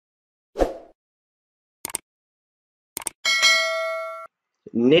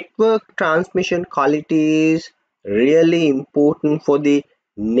Network transmission quality is really important for the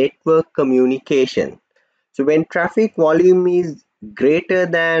network communication. So when traffic volume is greater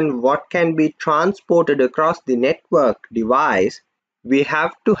than what can be transported across the network device, we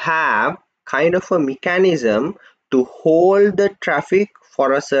have to have kind of a mechanism to hold the traffic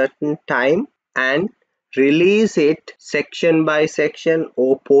for a certain time and release it section by section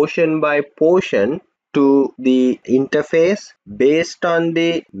or portion by portion to the interface based on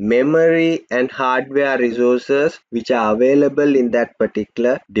the memory and hardware resources which are available in that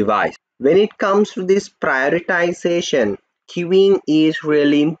particular device. When it comes to this prioritization, queuing is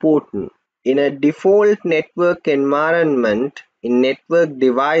really important. In a default network environment, in network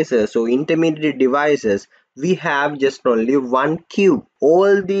devices or intermediate devices, we have just only one queue.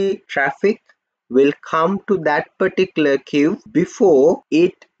 All the traffic will come to that particular queue before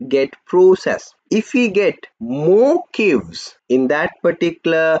it get processed. If we get more queues in that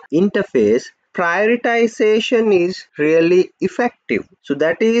particular interface, prioritization is really effective. So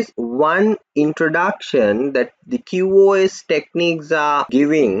that is one introduction that the QoS techniques are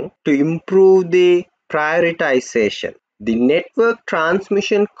giving to improve the prioritization. The network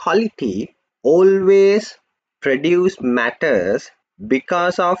transmission quality always produce matters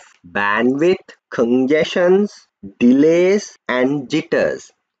because of bandwidth, congestions, delays, and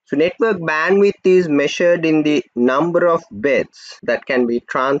jitters. So network bandwidth is measured in the number of bits that can be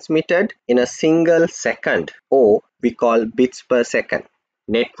transmitted in a single second, or we call bits per second.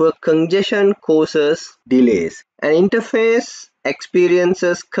 Network congestion causes delays. An interface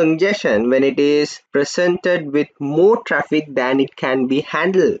experiences congestion when it is presented with more traffic than it can be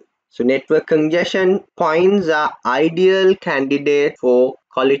handled. So network congestion points are ideal candidates for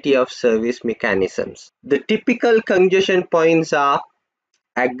quality of service mechanisms. The typical congestion points are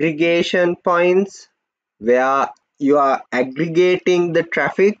aggregation points, where you are aggregating the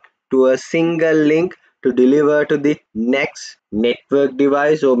traffic to a single link to deliver to the next network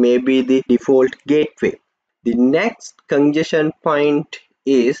device or maybe the default gateway. The next congestion point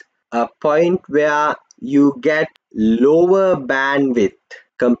is a point where you get lower bandwidth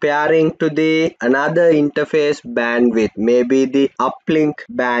comparing to the another interface bandwidth, maybe the uplink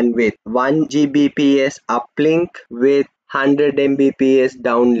bandwidth, 1 Gbps uplink with 100 Mbps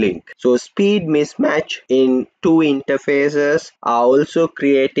downlink. So speed mismatch in two interfaces are also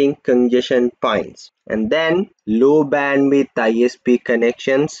creating congestion points. And then low bandwidth ISP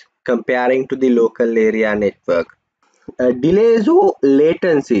connections comparing to the local area network. Delays or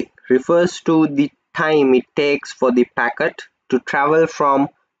latency refers to the time it takes for the packet to travel from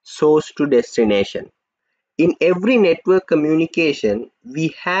source to destination. In every network communication,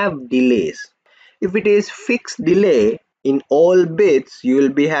 we have delays. If it is fixed delay in all bits, you will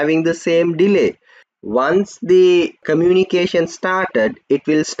be having the same delay. Once the communication started, it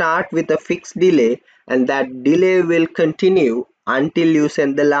will start with a fixed delay, and that delay will continue until you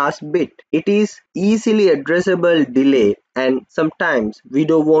send the last bit. It is easily addressable delay, and sometimes we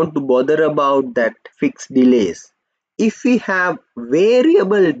don't want to bother about that fixed delays. If we have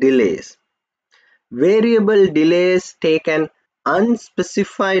variable delays take an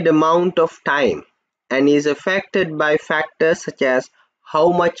unspecified amount of time and is affected by factors such as how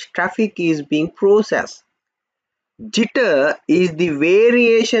much traffic is being processed. Jitter is the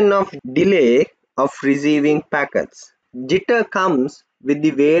variation of delay of receiving packets. Jitter comes with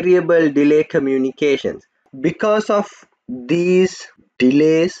the variable delay communications. Because of these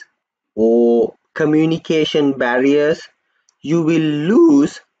delays or communication barriers, you will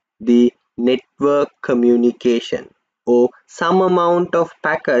lose the network communication, or some amount of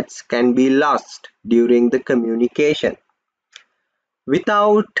packets can be lost during the communication.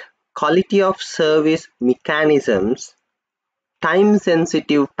 Without quality of service mechanisms, time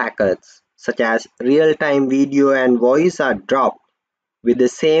sensitive packets such as real-time video and voice are dropped with the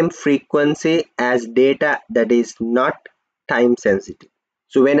same frequency as data that is not time sensitive.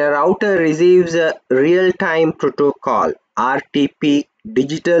 So when a router receives a real-time protocol RTP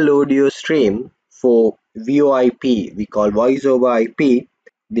digital audio stream for VoIP, we call voice over IP,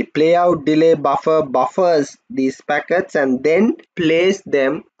 the playout delay buffer buffers these packets and then plays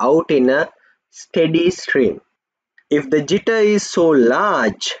them out in a steady stream. If the jitter is so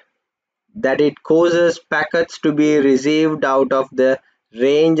large that it causes packets to be received out of the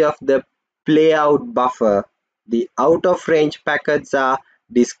range of the playout buffer, the out of range packets are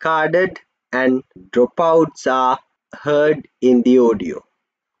discarded and dropouts are heard in the audio.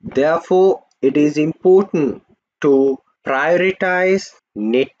 Therefore, it is important to prioritize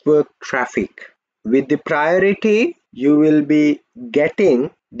network traffic. With the priority, you will be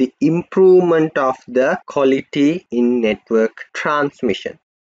getting the improvement of the quality in network transmission.